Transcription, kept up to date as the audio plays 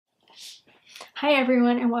Hi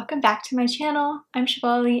everyone and welcome back to my channel. I'm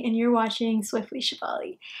Shivali and you're watching Swiftly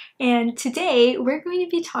Shivali. And today we're going to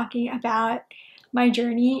be talking about my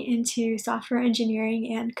journey into software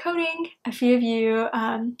engineering and coding. A few of you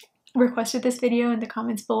requested this video in the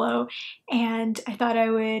comments below, and I thought I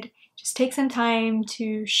would just take some time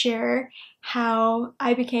to share how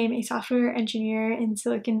I became a software engineer in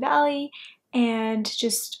Silicon Valley and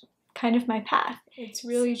just kind of my path. It's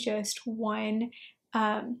really just one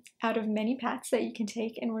out of many paths that you can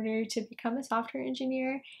take in order to become a software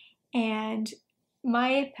engineer. And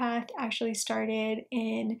my path actually started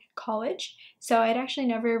in college. So I'd actually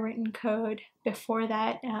never written code before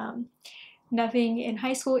that. Nothing in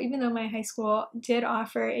high school, even though my high school did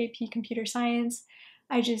offer AP Computer Science.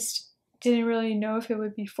 I just didn't really know if it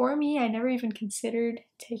would be for me. I never even considered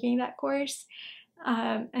taking that course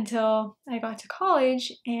until I got to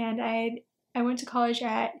college, and I went to college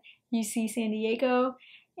at UC San Diego,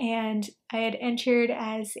 and I had entered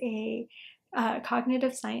as a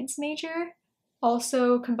cognitive science major,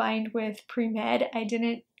 also combined with pre-med. I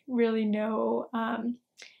didn't really know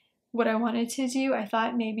what I wanted to do. I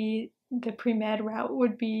thought maybe the pre-med route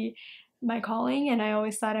would be my calling, and I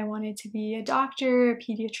always thought I wanted to be a doctor, a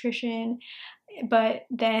pediatrician. But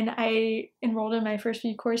then I enrolled in my first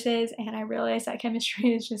few courses and I realized that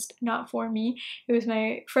chemistry is just not for me. It was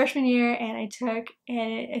my freshman year and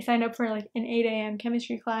I signed up for like an 8 a.m.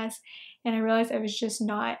 chemistry class, and I realized I was just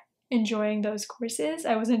not enjoying those courses.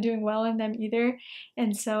 I wasn't doing well in them either.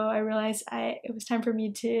 And so I realized it was time for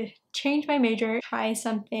me to change my major, try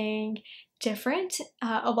something different.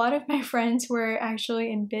 A lot of my friends were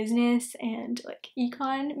actually in business and like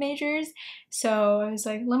econ majors, so I was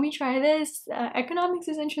like, let me try this. Economics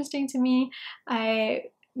is interesting to me.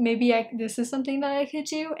 This is something that I could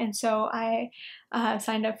do, and so I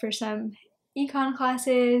signed up for some econ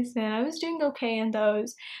classes, and I was doing okay in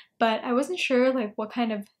those, but I wasn't sure like what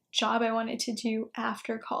kind of job I wanted to do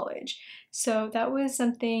after college. So that was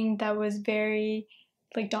something that was very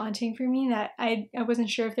like daunting for me, that I wasn't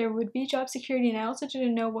sure if there would be job security, and I also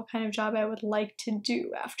didn't know what kind of job I would like to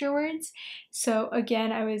do afterwards. So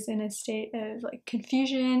again, I was in a state of like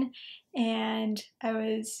confusion, and I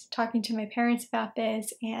was talking to my parents about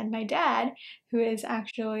this, and my dad, who is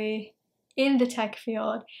actually in the tech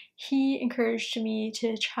field, he encouraged me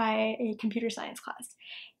to try a computer science class.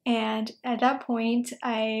 And at that point,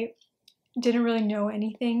 I didn't really know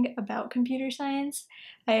anything about computer science.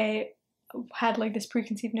 I had like this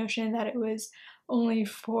preconceived notion that it was only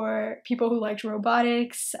for people who liked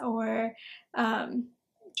robotics, or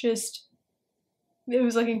just it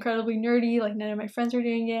was like incredibly nerdy, like none of my friends were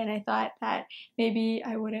doing it, and I thought that maybe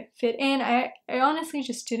I wouldn't fit in. I honestly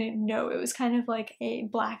just didn't know. It was kind of like a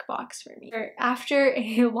black box for me. After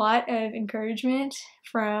a lot of encouragement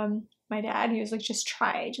from my dad, he was like, just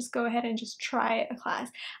try, just go ahead and just try a class.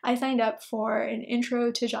 I signed up for an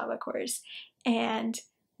intro to Java course, and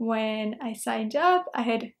when I signed up, I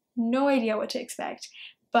had no idea what to expect,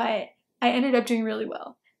 but I ended up doing really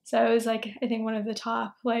well. So I was like, I think one of the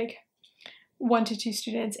top like 1 to 2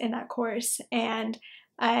 students in that course, and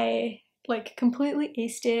I like completely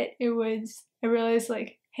aced it. I realized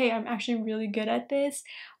like, hey, I'm actually really good at this.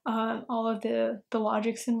 All of the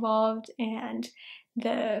logics involved, and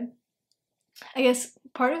I guess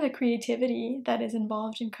part of the creativity that is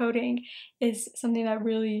involved in coding is something that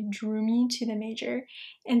really drew me to the major.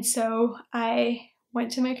 And so I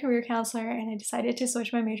went to my career counselor and I decided to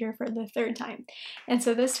switch my major for the 3rd time. And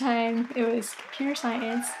so this time it was computer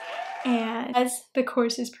science. And as the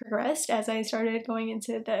courses progressed, as I started going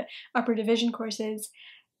into the upper division courses,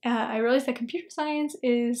 I realized that computer science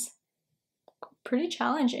is pretty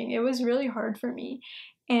challenging. It was really hard for me.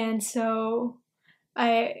 And so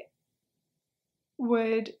I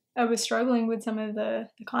I was struggling with some of the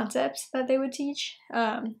concepts that they would teach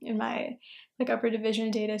in my like upper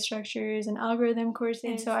division data structures and algorithm courses.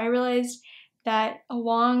 And so I realized that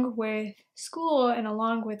along with school and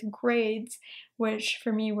along with grades, which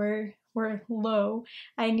for me were low,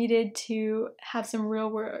 I needed to have some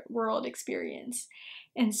real world experience.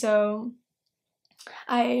 And so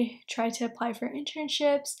I tried to apply for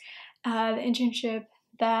internships. The internship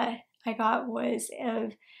that I got was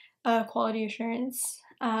of a quality assurance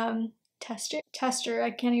tester.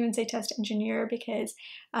 I can't even say test engineer because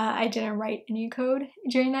I didn't write any code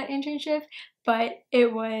during that internship, but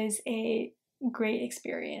it was a great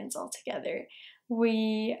experience altogether.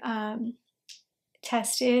 We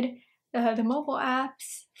tested the mobile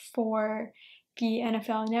apps for the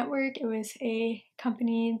NFL network. It was a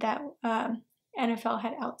company that NFL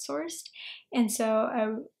had outsourced, and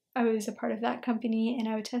so I was a part of that company, and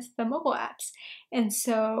I would test the mobile apps. And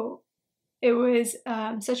so it was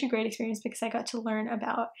such a great experience because I got to learn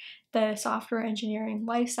about the software engineering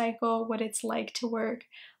life cycle, what it's like to work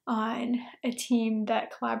on a team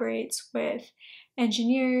that collaborates with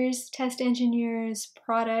engineers, test engineers,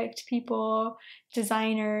 product people,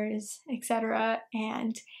 designers, etc.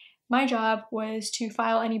 And my job was to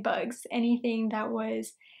file any bugs, anything that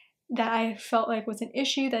I felt like was an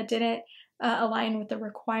issue that didn't align with the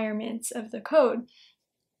requirements of the code.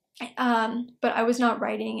 But I was not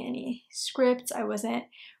writing any scripts. I wasn't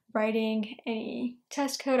writing any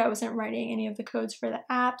test code. I wasn't writing any of the codes for the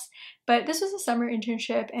apps. But this was a summer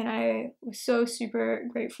internship, and I was so super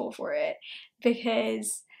grateful for it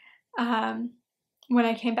because when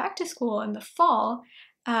I came back to school in the fall,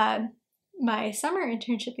 my summer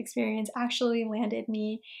internship experience actually landed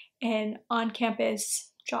me an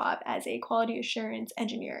on-campus job as a quality assurance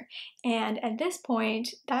engineer. And at this point,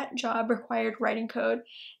 that job required writing code,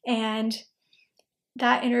 and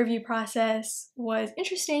that interview process was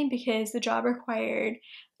interesting because the job required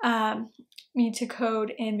me to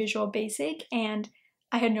code in Visual Basic, and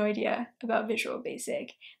I had no idea about Visual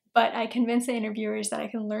Basic. But I convinced the interviewers that I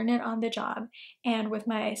can learn it on the job, and with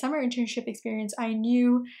my summer internship experience, I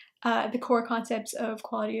knew the core concepts of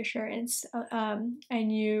quality assurance. I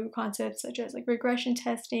knew concepts such as like regression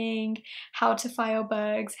testing, how to file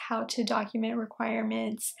bugs, how to document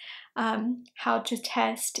requirements, how to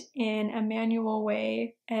test in a manual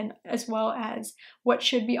way, and as well as what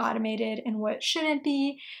should be automated and what shouldn't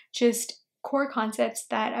be, just core concepts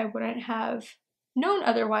that I wouldn't have known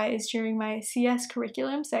otherwise during my CS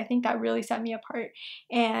curriculum. So I think that really set me apart.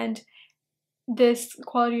 And this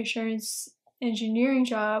quality assurance engineering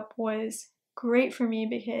job was great for me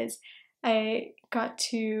because I got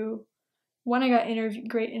to, one, I got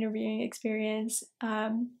great interviewing experience.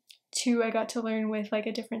 Two, I got to learn with like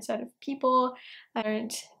a different set of people. I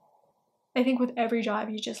think with every job,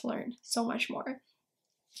 you just learn so much more.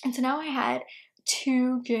 And so now I had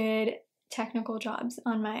two good technical jobs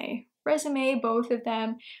on my resume. Both of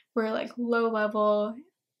them were like low-level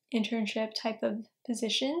internship type of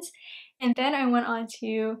positions. And then I went on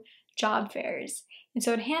to job fairs. And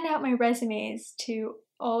so I'd hand out my resumes to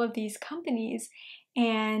all of these companies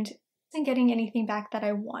and wasn't getting anything back that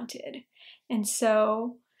I wanted. And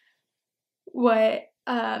so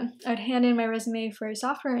I'd hand in my resume for a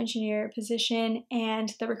software engineer position,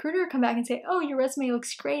 and the recruiter would come back and say, "Oh, your resume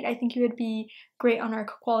looks great. I think you would be great on our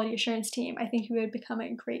quality assurance team. I think you would become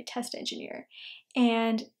a great test engineer."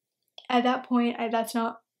 And at that point, that's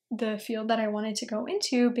not the field that I wanted to go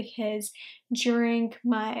into, because during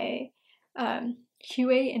my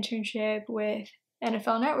QA internship with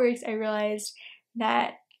NFL Networks, I realized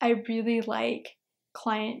that I really like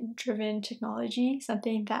client-driven technology,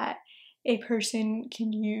 something that a person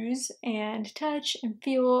can use and touch and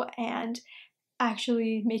feel and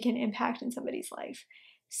actually make an impact in somebody's life.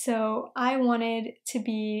 So I wanted to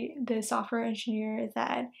be the software engineer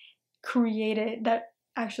that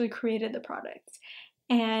actually created the product.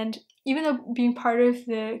 And even though being part of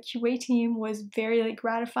the QA team was very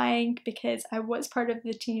gratifying, because I was part of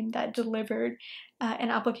the team that delivered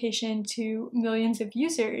an application to millions of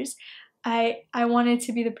users, I wanted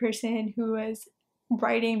to be the person who was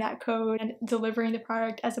writing that code and delivering the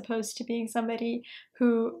product, as opposed to being somebody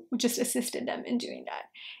who just assisted them in doing that.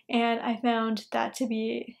 And I found that to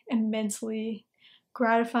be immensely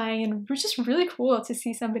gratifying and just really cool to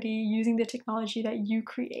see somebody using the technology that you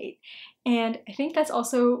create. And I think that's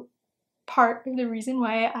also part of the reason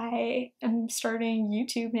why I am starting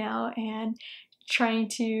YouTube now and trying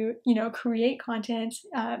to, create content,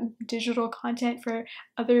 digital content for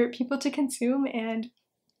other people to consume and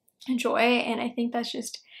enjoy. And I think that's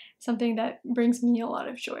just something that brings me a lot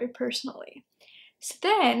of joy personally. So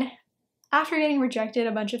then, after getting rejected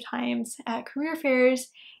a bunch of times at career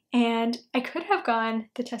fairs, and I could have gone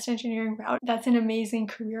the test engineering route. That's an amazing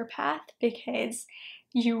career path because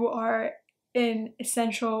you are an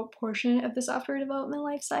essential portion of the software development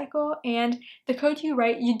lifecycle, and the code you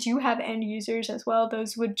write, you do have end users as well.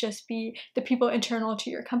 Those would just be the people internal to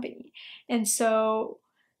your company. And so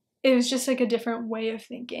it was just like a different way of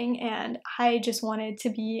thinking, and I just wanted to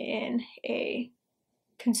be in a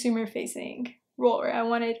consumer-facing role where I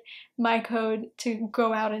wanted my code to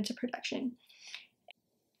go out into production.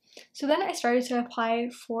 So then I started to apply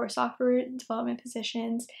for software development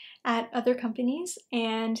positions at other companies,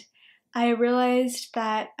 and I realized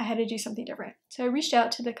that I had to do something different. So I reached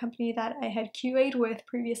out to the company that I had QA'd with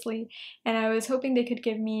previously, and I was hoping they could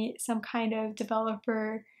give me some kind of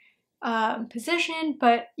developer position,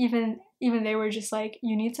 but even they were just like,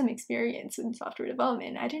 you need some experience in software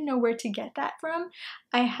development. I didn't know where to get that from.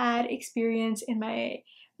 I had experience in my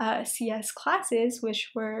CS classes,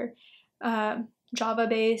 which were Java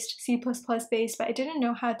based, C++ based, but I didn't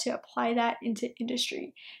know how to apply that into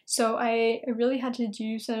industry. So I really had to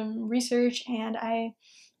do some research, and I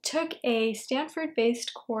took a Stanford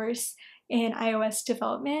based course in iOS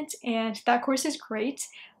development, and that course is great.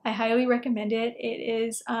 I highly recommend it. It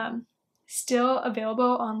is still available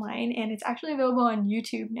online, and it's actually available on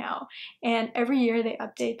YouTube now. And every year they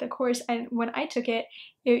update the course. And when I took it,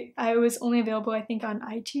 I was only available, I think, on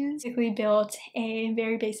iTunes. Basically built a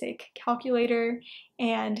very basic calculator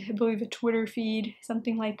and I believe a Twitter feed,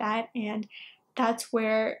 something like that. And that's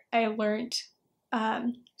where I learned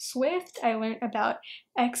Swift. I learned about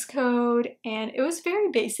Xcode, and it was very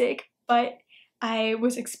basic, but I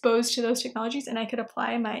was exposed to those technologies and I could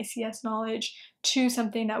apply my CS knowledge to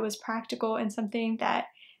something that was practical and something that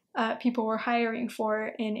people were hiring for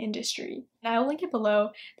in industry. And I'll link it below.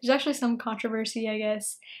 There's actually some controversy, I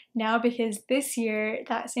guess, now because this year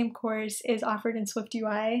that same course is offered in Swift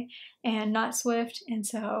UI and not Swift, and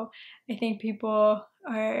so I think people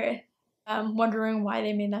are wondering why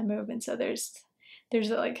they made that move, and so there's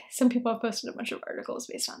like some people have posted a bunch of articles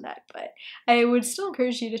based on that, but I would still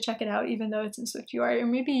encourage you to check it out even though it's in Swift UI, or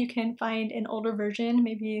maybe you can find an older version,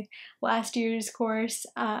 maybe last year's course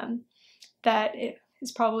that it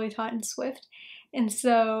is probably taught in Swift. And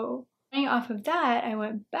so coming off of that, I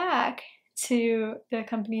went back to the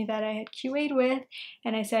company that I had QA'd with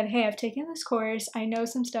and I said, hey, I've taken this course, I know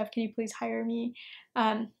some stuff, can you please hire me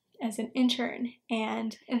as an intern?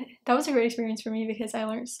 And that was a great experience for me because I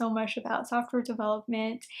learned so much about software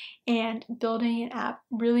development and building an app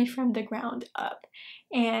really from the ground up.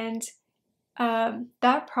 And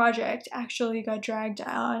that project actually got dragged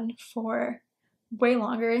on for way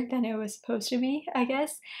longer than it was supposed to be, I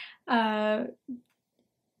guess. I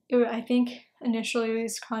think initially it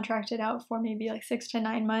was contracted out for maybe like 6 to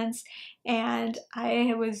 9 months, and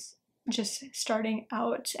I was just starting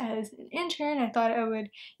out as an intern. I thought I would,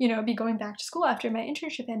 be going back to school after my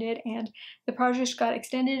internship ended, and the project got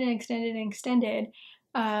extended and extended and extended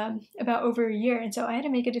about over a year. And so I had to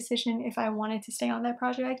make a decision if I wanted to stay on that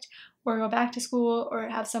project or go back to school or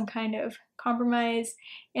have some kind of compromise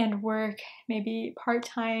and work maybe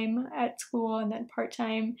part-time at school and then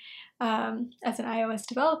part-time as an iOS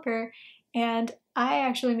developer. And I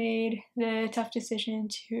actually made the tough decision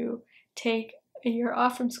to take a year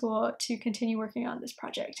off from school to continue working on this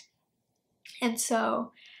project. And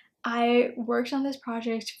so I worked on this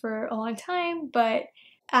project for a long time, but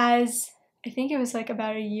as I think it was like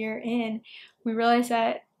about a year in, we realized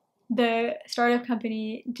that the startup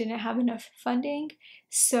company didn't have enough funding,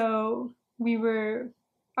 so our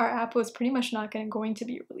app was pretty much not going to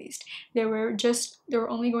be released. They were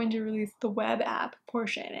only going to release the web app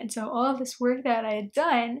portion, and so all of this work that I had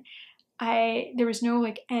done, there was no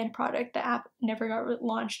like end product. The app never got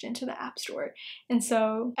launched into the App Store, and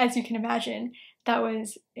so as you can imagine, that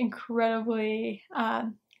was incredibly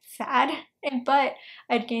sad. But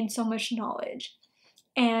I'd gained so much knowledge,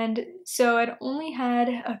 and so I'd only had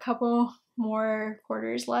a couple more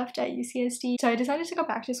quarters left at UCSD. So I decided to go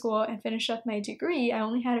back to school and finish up my degree. I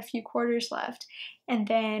only had a few quarters left, and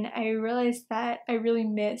then I realized that I really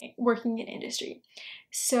missed working in industry.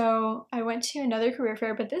 So I went to another career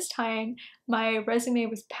fair, but this time my resume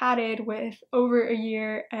was padded with over a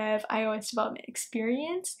year of iOS development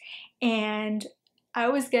experience, and I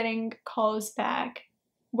was getting calls back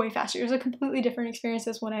way faster. It was a completely different experience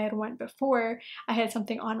as when I had went before I had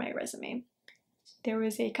something on my resume. There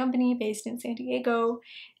was a company based in San Diego,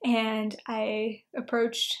 and I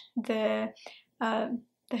approached the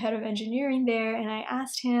head of engineering there, and I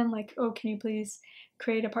asked him, like, oh, can you please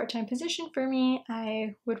create a part-time position for me?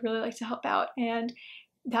 I would really like to help out. And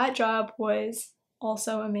that job was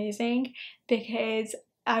also amazing because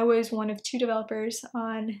I was one of 2 developers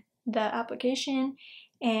on the application,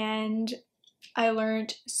 and I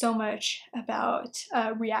learned so much about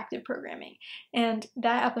reactive programming. And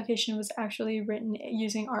that application was actually written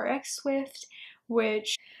using RX Swift,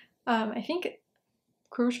 which I think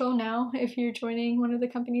crucial now if you're joining one of the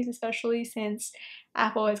companies, especially since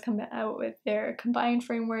Apple has come out with their combined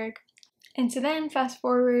framework. And so then fast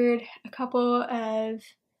forward a couple of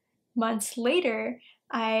months later,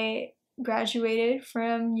 I graduated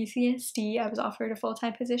from UCSD. I was offered a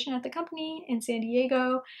full-time position at the company in San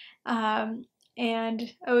Diego,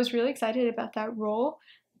 and I was really excited about that role,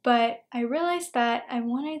 but I realized that I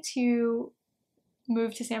wanted to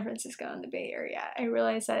move to San Francisco in the Bay Area. I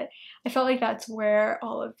realized that I felt like that's where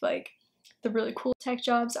all of like the really cool tech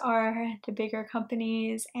jobs are, the bigger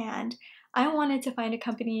companies, and I wanted to find a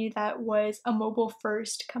company that was a mobile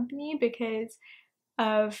first company because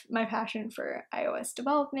of my passion for iOS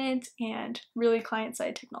development and really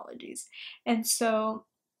client-side technologies. And so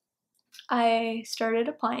I started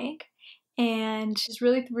applying, and just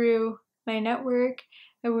really through my network,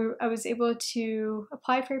 I was able to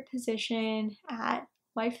apply for a position at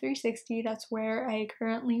Life 360. That's where I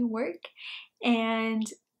currently work, and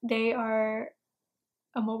they are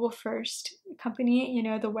a mobile first company. You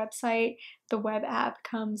know, the website, the web app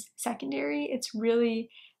comes secondary. It's really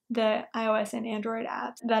the iOS and Android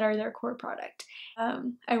apps that are their core product.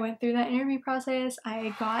 I went through that interview process.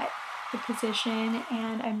 I got the position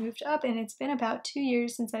and I moved up, and it's been about 2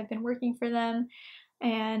 years since I've been working for them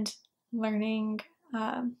and learning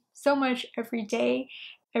so much every day.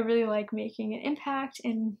 I really like making an impact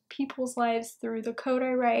in people's lives through the code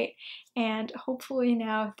I write, and hopefully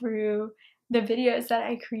now through the videos that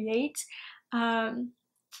I create.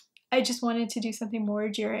 I just wanted to do something more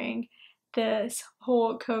during this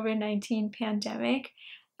whole COVID-19 pandemic.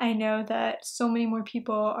 I know that so many more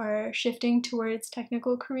people are shifting towards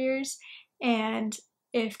technical careers, and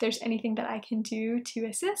if there's anything that I can do to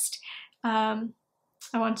assist,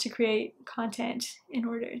 I want to create content in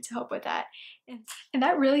order to help with that. And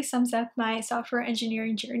that really sums up my software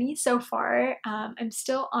engineering journey so far. I'm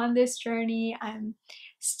still on this journey. I'm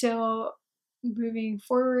still moving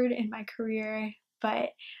forward in my career, but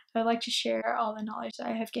I'd like to share all the knowledge that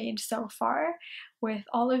I have gained so far with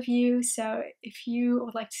all of you. So if you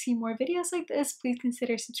would like to see more videos like this, please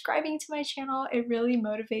consider subscribing to my channel. It really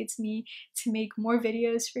motivates me to make more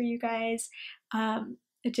videos for you guys.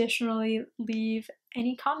 Additionally, leave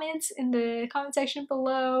any comments in the comment section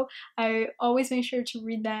below. I always make sure to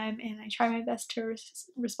read them, and I try my best to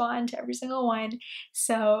respond to every single one.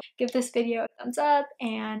 So give this video a thumbs up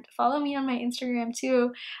and follow me on my Instagram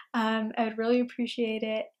too. I would really appreciate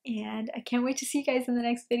it, and I can't wait to see you guys in the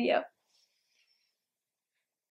next video.